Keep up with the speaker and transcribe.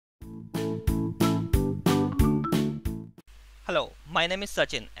Hello, my name is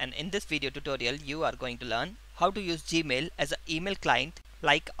Sachin, and in this video tutorial you are going to learn how to use Gmail as an email client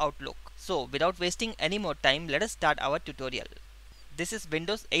like Outlook. So without wasting any more time, let us start our tutorial. This is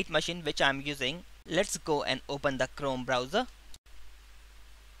Windows 8 machine which I am using. Let's go and open the Chrome browser.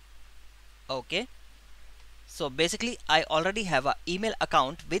 Okay. So basically I already have an email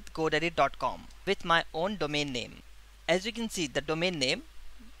account with godaddy.com with my own domain name. As you can see, the domain name,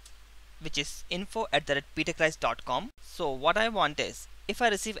 which is info@peterchris.com. So what I want is, if I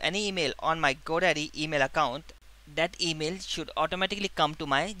receive any email on my GoDaddy email account, that email should automatically come to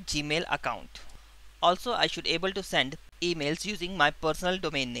my Gmail account. Also, I should able to send emails using my personal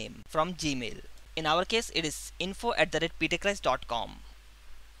domain name from Gmail. In our case, it is info@peterchris.com.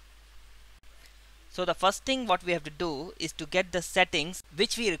 So the first thing what we have to do is to get the settings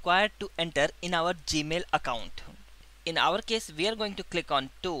which we require to enter in our Gmail account. In our case, we are going to click on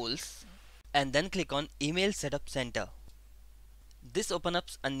Tools and then click on Email Setup Center. This opens up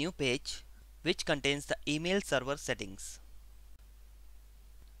a new page which contains the email server settings.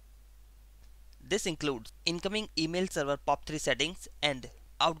 This includes incoming email server POP3 settings and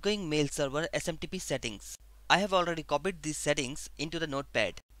outgoing mail server SMTP settings. I have already copied these settings into the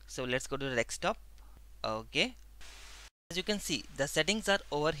notepad. So let's go to the desktop. Okay. As you can see, the settings are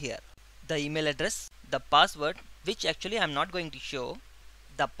over here. The email address, the password, which actually I'm not going to show,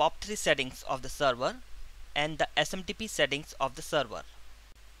 the POP3 settings of the server, and the SMTP settings of the server,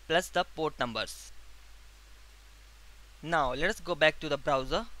 plus the port numbers. Now let us go back to the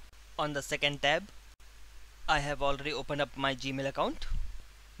browser. On the second tab, I have already opened up my Gmail account.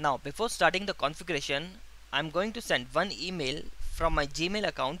 Now before starting the configuration, I'm going to send one email from my Gmail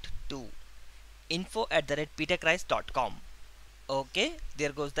account to info@peterchris.com. Okay,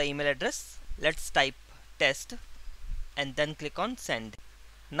 there goes the email address. Let's type test and then click on send.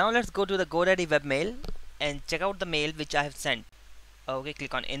 Now let's go to the GoDaddy webmail and check out the mail which I have sent. Okay,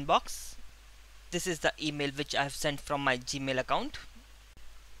 click on inbox. This is the email which I have sent from my Gmail account.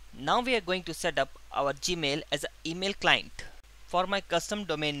 Now we are going to set up our Gmail as an email client for my custom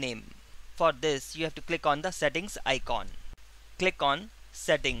domain name. For this, you have to click on the settings icon. Click on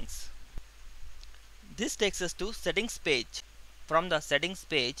settings. This takes us to settings page. From the settings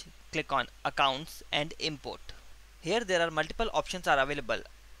page, click on accounts and import. Here there are multiple options are available.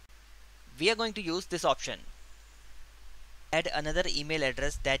 We are going to use this option. Add another email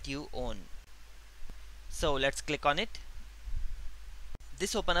address that you own. So let's click on it.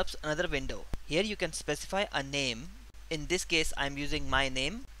 This opens up another window. Here you can specify a name. In this case I am using my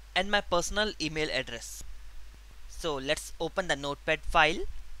name and my personal email address. So let's open the notepad file,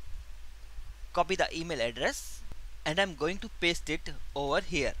 copy the email address, and I'm going to paste it over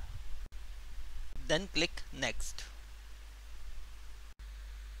here. Then click next.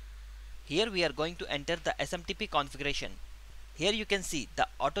 Here we are going to enter the SMTP configuration. Here you can see the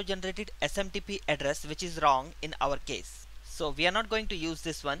auto-generated SMTP address which is wrong in our case. So we are not going to use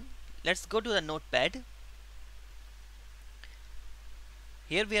this one. Let's go to the notepad.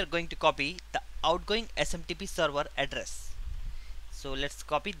 Here we are going to copy the outgoing SMTP server address. So let's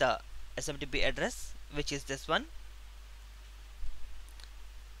copy the SMTP address, which is this one,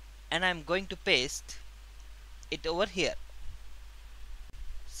 and I'm going to paste it over here.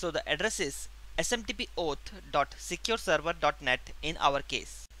 So the address is smtpoth.secureserver.net in our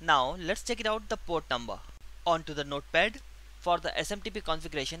case. Now let's check it out the port number. Onto the notepad. For the SMTP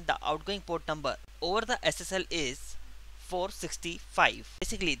configuration, the outgoing port number over the SSL is 465.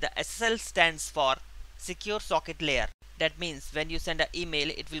 Basically the SSL stands for Secure Socket Layer. That means when you send an email,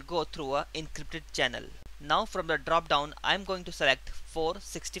 it will go through a encrypted channel. Now from the drop down, I'm going to select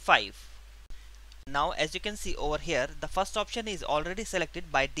 465. Now as you can see over here, the first option is already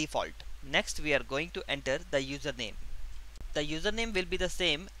selected by default. Next we are going to enter the username. The username will be the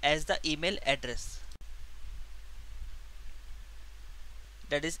same as the email address.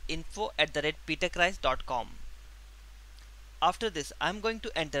 That is info@peterchris.com. After this, I'm going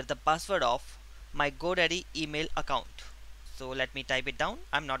to enter the password of my GoDaddy email account. So let me type it down.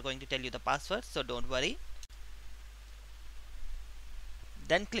 I'm not going to tell you the password, so don't worry.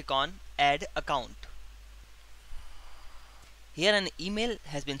 Then click on add account. Here an email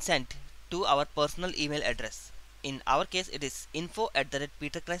has been sent to our personal email address. In our case, it is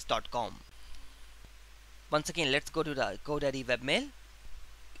info@peterchris.com. Once again, let's go to the GoDaddy webmail.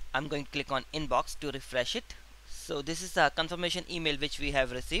 I'm going to click on inbox to refresh it. So this is the confirmation email which we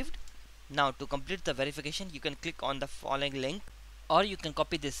have received. Now to complete the verification, you can click on the following link, or you can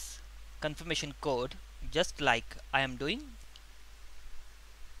copy this confirmation code just like I am doing.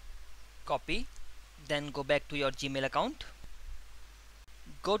 Copy, then go back to your Gmail account,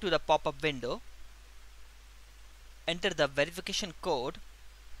 go to the pop-up window enter the verification code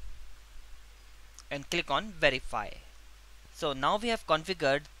and click on verify. So now we have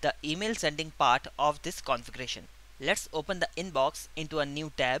configured the email sending part of this configuration. Let's open the inbox into a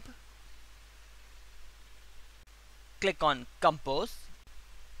new tab. Click on compose.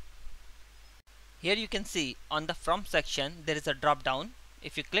 Here you can see on the from section there is a drop down.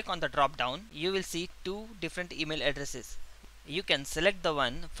 If you click on the drop down, you will see two different email addresses. You can select the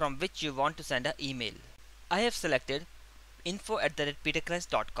one from which you want to send an email. I have selected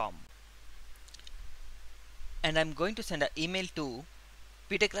info@peterchris.com and I'm going to send an email to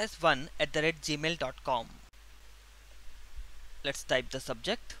peterchris1@gmail.com. Let's type the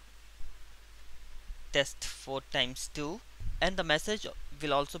subject test 4 times 2 and the message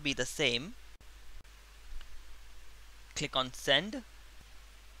will also be the same. Click on send.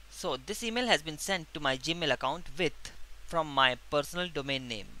 So this email has been sent to my Gmail account from my personal domain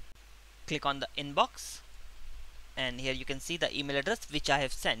name. Click on the inbox and here you can see the email address which I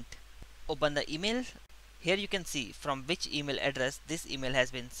have sent. Open the email. Here you can see from which email address this email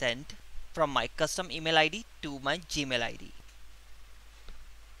has been sent, from my custom email ID to my Gmail ID.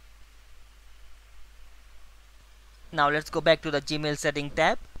 Now let's go back to the Gmail setting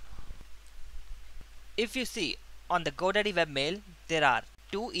tab. If you see on the GoDaddy webmail, there are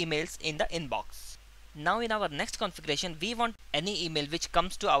 2 emails in the inbox. Now in our next configuration, we want any email which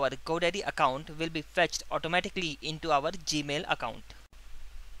comes to our GoDaddy account will be fetched automatically into our Gmail account.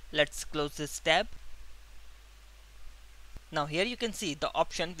 Let's close this tab. Now here you can see the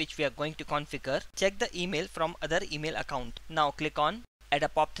option which we are going to configure. Check the email from other email account. Now click on add a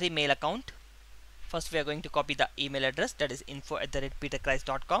POP3 mail account. First we are going to copy the email address, that is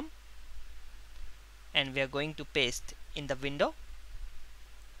info@peterchris.com, and we are going to paste in the window.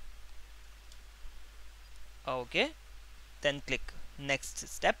 Okay, then click next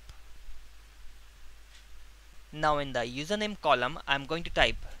step. Now in the username column I am going to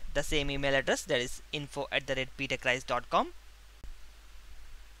type the same email address, that is info@peterchris.com.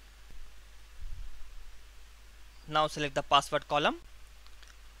 Now select the password column.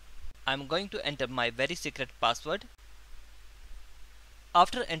 I am going to enter my very secret password.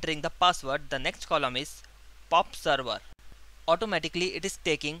 After entering the password, the next column is POP server. Automatically it is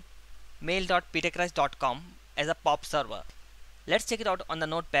taking mail.peterchris.com as a POP server. Let's check it out on the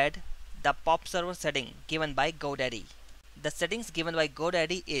notepad, the POP server setting given by GoDaddy. The settings given by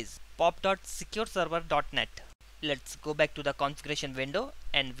GoDaddy is pop.secureserver.net. Let's go back to the configuration window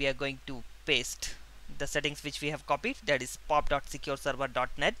and we are going to paste the settings which we have copied, that is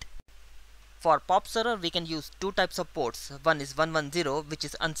pop.secureserver.net. For POP server we can use 2 types of ports. One is 110 which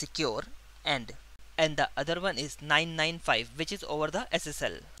is unsecure and the other one is 995 which is over the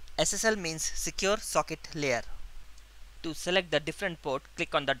SSL. SSL means secure socket layer. To select the different port,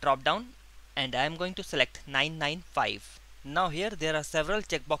 click on the drop down and I am going to select 995. Now here there are several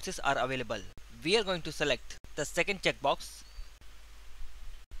checkboxes are available. We are going to select the second checkbox.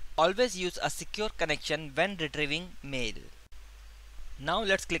 Always use a secure connection when retrieving mail. Now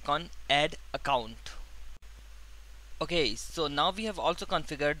let's click on add account. Okay, so now we have also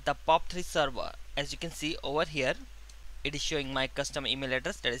configured the POP3 server. As you can see over here, it is showing my custom email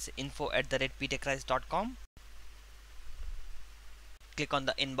address, that is info@peterchris.com. Click on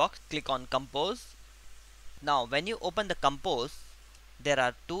the inbox, click on compose. Now when you open the compose, there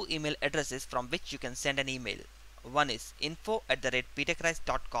are 2 email addresses from which you can send an email. One is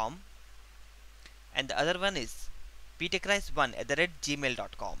info@peterchris.com and the other one is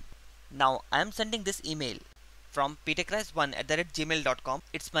peterchris1@gmail.com. Now I am sending this email from peterchris1@gmail.com.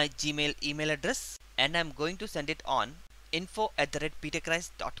 It's my Gmail email address and I'm going to send it on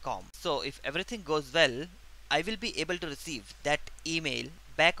info@peterchris.com. So if everything goes well, I will be able to receive that email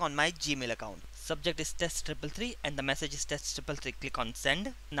back on my Gmail account. Subject is test 333 and the message is test 333. Click on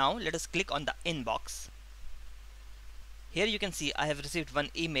send. Now let us click on the inbox. Here you can see I have received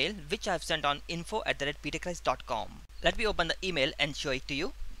one email which I have sent on info@peterchris.com. Let me open the email and show it to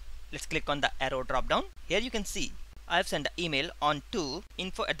you. Let's click on the arrow drop down. Here you can see I have sent an email on to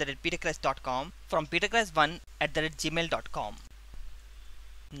info@peterchris.com from peterchris1@gmail.com.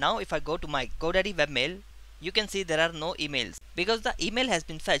 Now if I go to my GoDaddy webmail, you can see there are no emails because the email has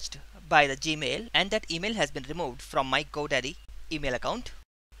been fetched by the Gmail and that email has been removed from my GoDaddy email account.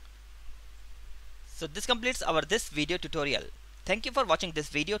 So this completes our this video tutorial. Thank you for watching this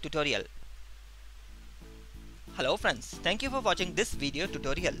video tutorial. Hello friends, thank you for watching this video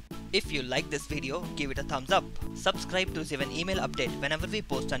tutorial. If you like this video, give it a thumbs up. Subscribe to receive an email update whenever we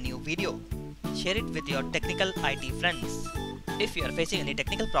post a new video. Share it with your technical IT friends. If you are facing any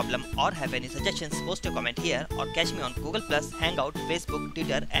technical problem or have any suggestions, post your comment here or catch me on Google+, Hangout, Facebook,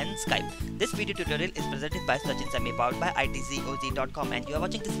 Twitter and Skype. This video tutorial is presented by Sachin Sami, powered by itzog.com, and you are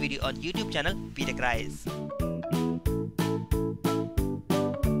watching this video on YouTube channel POP3.